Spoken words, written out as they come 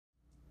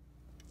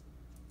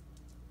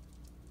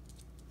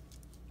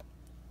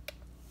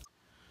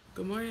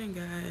Good morning,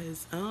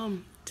 guys.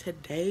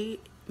 Today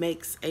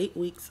makes 8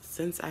 weeks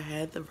since I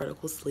had the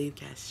vertical sleeve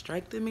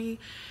gastrectomy,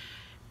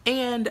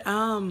 and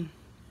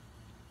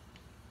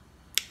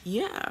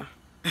yeah,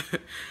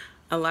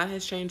 a lot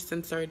has changed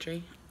since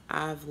surgery.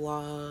 I've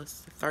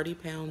lost 30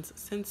 pounds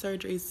since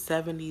surgery,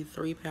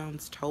 73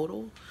 pounds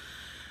total.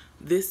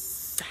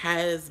 This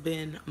has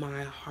been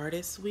my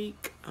hardest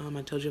week. I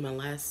told you in my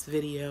last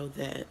video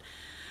that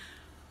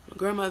my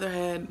grandmother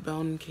had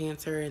bone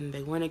cancer and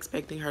they weren't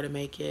expecting her to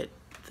make it.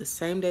 The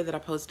same day that I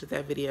posted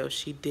that video,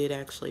 she did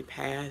actually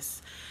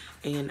pass.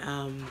 And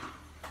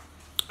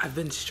I've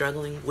been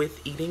struggling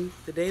with eating.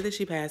 The day that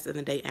she passed and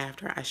the day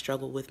after, I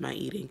struggled with my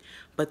eating.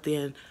 But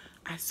then,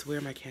 I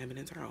swear my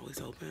cabinets are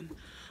always open.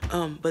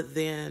 But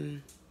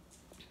then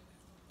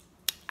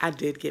I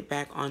did get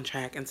back on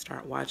track and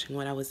start watching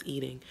what I was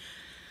eating.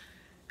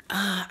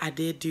 I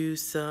did do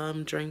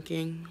some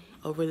drinking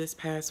over this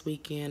past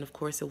weekend. Of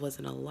course, it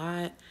wasn't a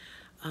lot.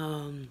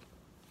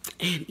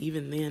 And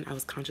even then, I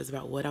was conscious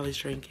about what I was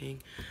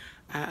drinking.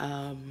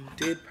 I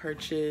did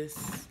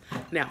purchase,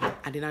 now,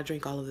 I did not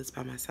drink all of this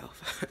by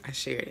myself. I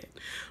shared it.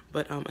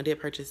 But I did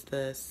purchase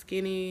the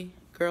Skinny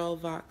Girl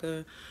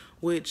vodka,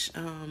 which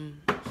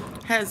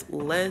has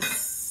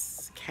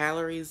less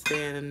calories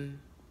than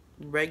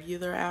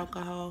regular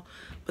alcohol.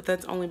 But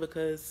that's only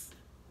because,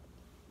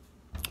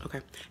 okay,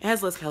 it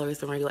has less calories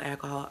than regular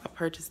alcohol. I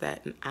purchased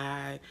that and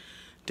I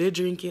did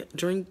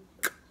drink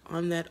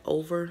on that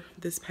over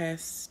this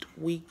past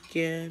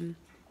weekend.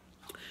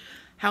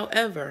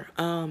 However,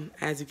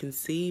 as you can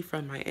see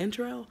from my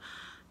intro,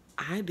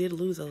 I did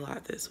lose a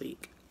lot this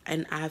week.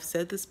 And I've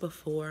said this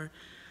before,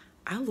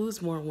 I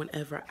lose more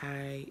whenever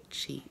I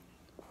cheat,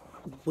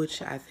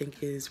 which I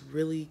think is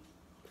really,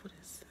 what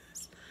is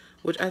this?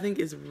 Which I think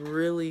is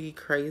really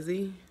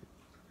crazy.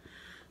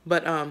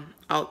 But I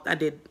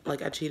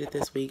cheated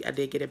this week. I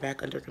did get it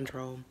back under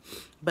control.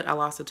 But I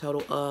lost a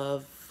total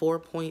of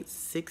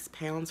 4.6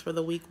 pounds for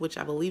the week, which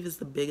I believe is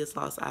the biggest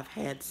loss I've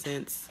had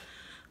since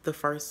the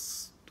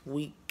first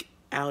week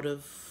out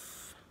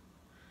of...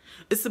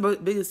 It's the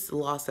biggest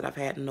loss that I've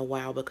had in a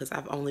while because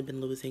I've only been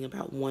losing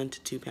about 1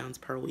 to 2 pounds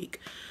per week.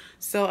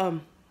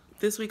 So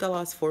this week I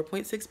lost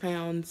 4.6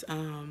 pounds.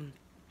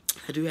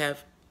 I do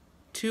have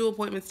 2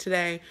 appointments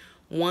today.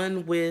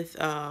 One with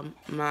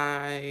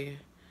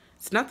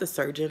it's not the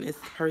surgeon, it's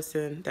the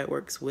person that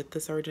works with the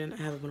surgeon.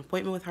 I have an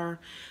appointment with her.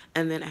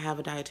 And then I have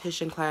a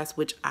dietitian class,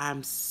 which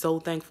I'm so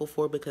thankful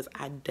for because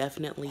I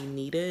definitely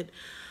needed.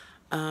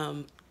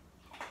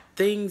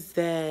 Things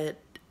that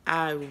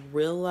I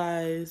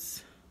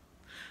realize,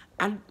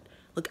 I've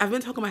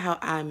been talking about how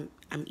I'm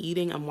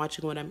eating, I'm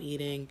watching what I'm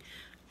eating.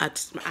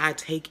 I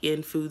take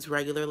in foods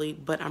regularly,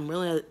 but I'm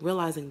really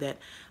realizing that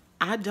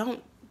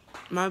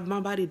my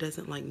body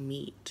doesn't like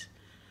meat.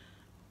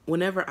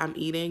 Whenever I'm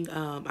eating,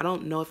 I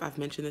don't know if I've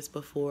mentioned this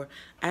before.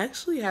 I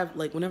actually have,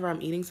 whenever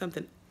I'm eating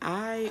something,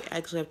 I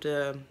actually have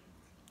to,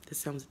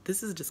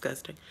 this is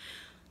disgusting.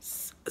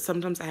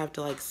 Sometimes I have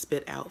to,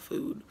 spit out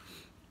food.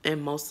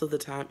 And most of the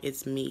time,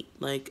 it's meat.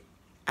 Like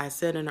I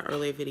said in an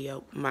earlier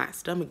video, my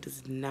stomach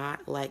does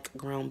not like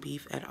ground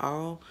beef at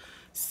all.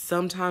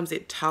 Sometimes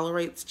it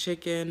tolerates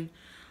chicken.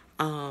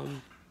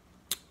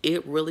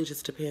 It really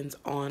just depends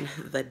on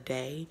the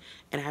day.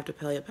 And I have to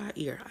play it by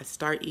ear. I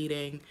start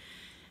eating...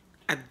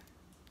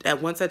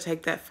 once I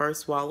take that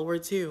first swallow or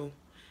two,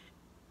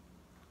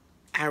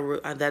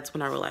 that's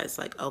when I realize,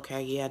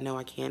 okay, yeah, no,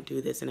 I can't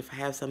do this. And if I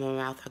have some in my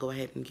mouth, I go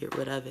ahead and get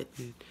rid of it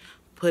and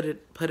put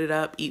it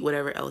up, eat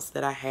whatever else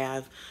that I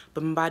have.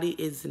 But my body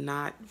is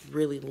not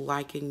really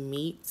liking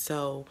meat,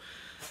 so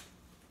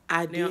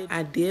I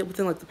did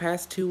within the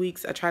past 2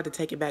 weeks. I tried to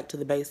take it back to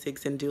the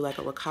basics and do a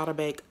ricotta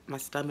bake. My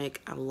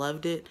stomach, I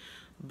loved it,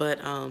 but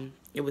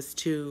it was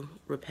too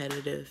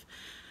repetitive.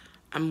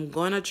 I'm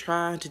going to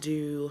try to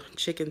do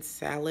chicken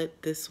salad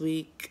this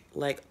week,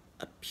 like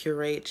a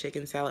pureed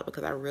chicken salad,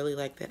 because I really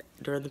like that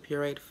during the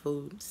pureed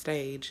food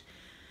stage,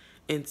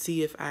 and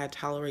see if I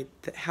tolerate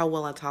how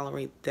well I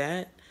tolerate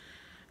that.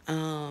 But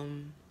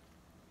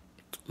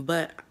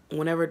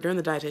during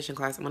the dietitian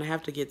class, I'm going to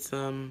have to get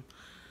some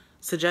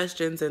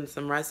suggestions and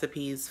some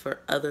recipes for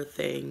other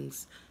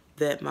things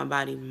that my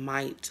body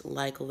might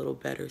like a little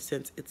better,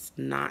 since it's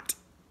not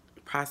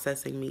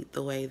processing meat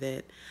the way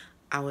that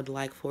I would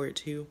like for it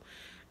to.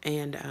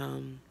 And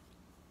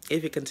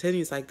if it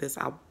continues like this,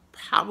 I'll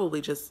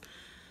probably just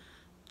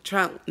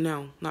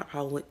not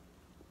probably.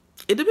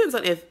 It depends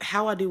on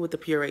how I do with the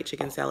pureed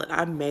chicken salad.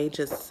 I may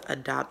just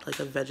adopt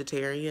a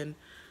vegetarian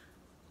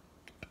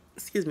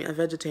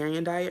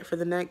diet for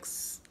the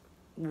next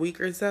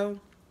week or so.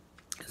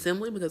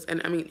 Simply because,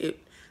 and I mean,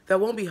 that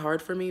won't be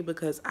hard for me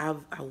because I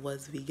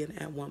was vegan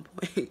at one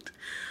point.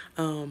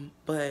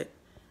 But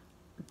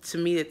to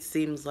me, it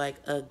seems like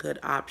a good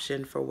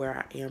option for where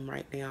I am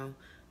right now,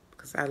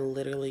 because I'm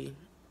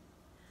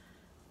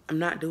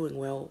not doing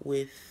well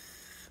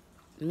with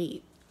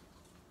meat.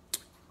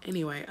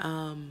 Anyway,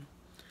 I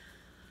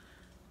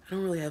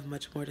don't really have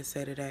much more to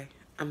say today.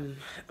 I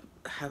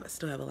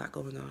still have a lot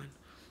going on.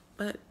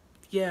 But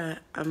yeah,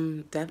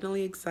 I'm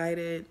definitely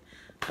excited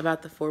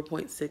about the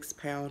 4.6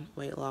 pound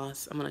weight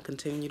loss. I'm going to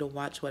continue to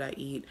watch what I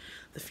eat.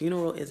 The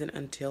funeral isn't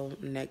until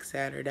next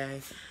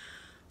Saturday,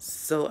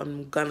 so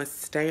I'm going to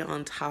stay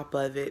on top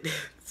of it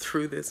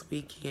through this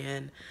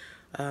weekend.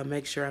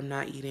 Make sure I'm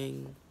not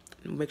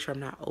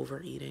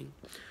overeating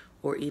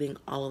or eating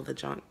all of the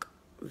junk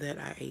that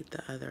I ate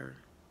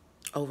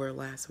over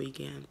last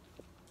weekend.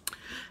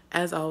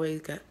 As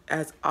always,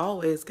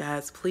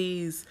 guys,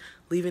 please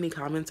leave any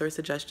comments or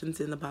suggestions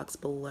in the box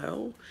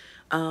below.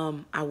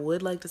 I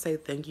would like to say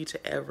thank you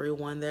to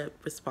everyone that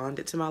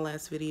responded to my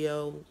last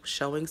video,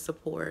 showing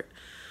support.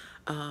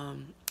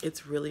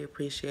 It's really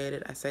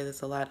appreciated. I say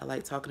this a lot. I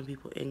like talking to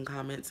people in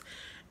comments,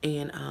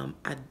 and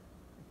I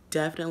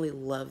definitely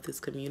love this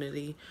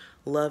community.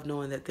 Love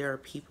knowing that there are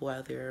people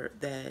out there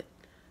that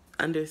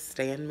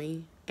understand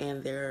me,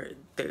 and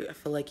I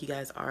feel like you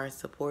guys are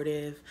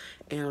supportive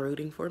and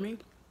rooting for me.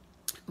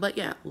 But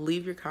yeah,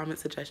 leave your comment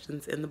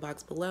suggestions in the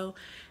box below.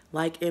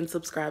 Like and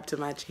subscribe to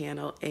my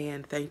channel,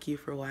 and thank you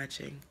for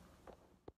watching.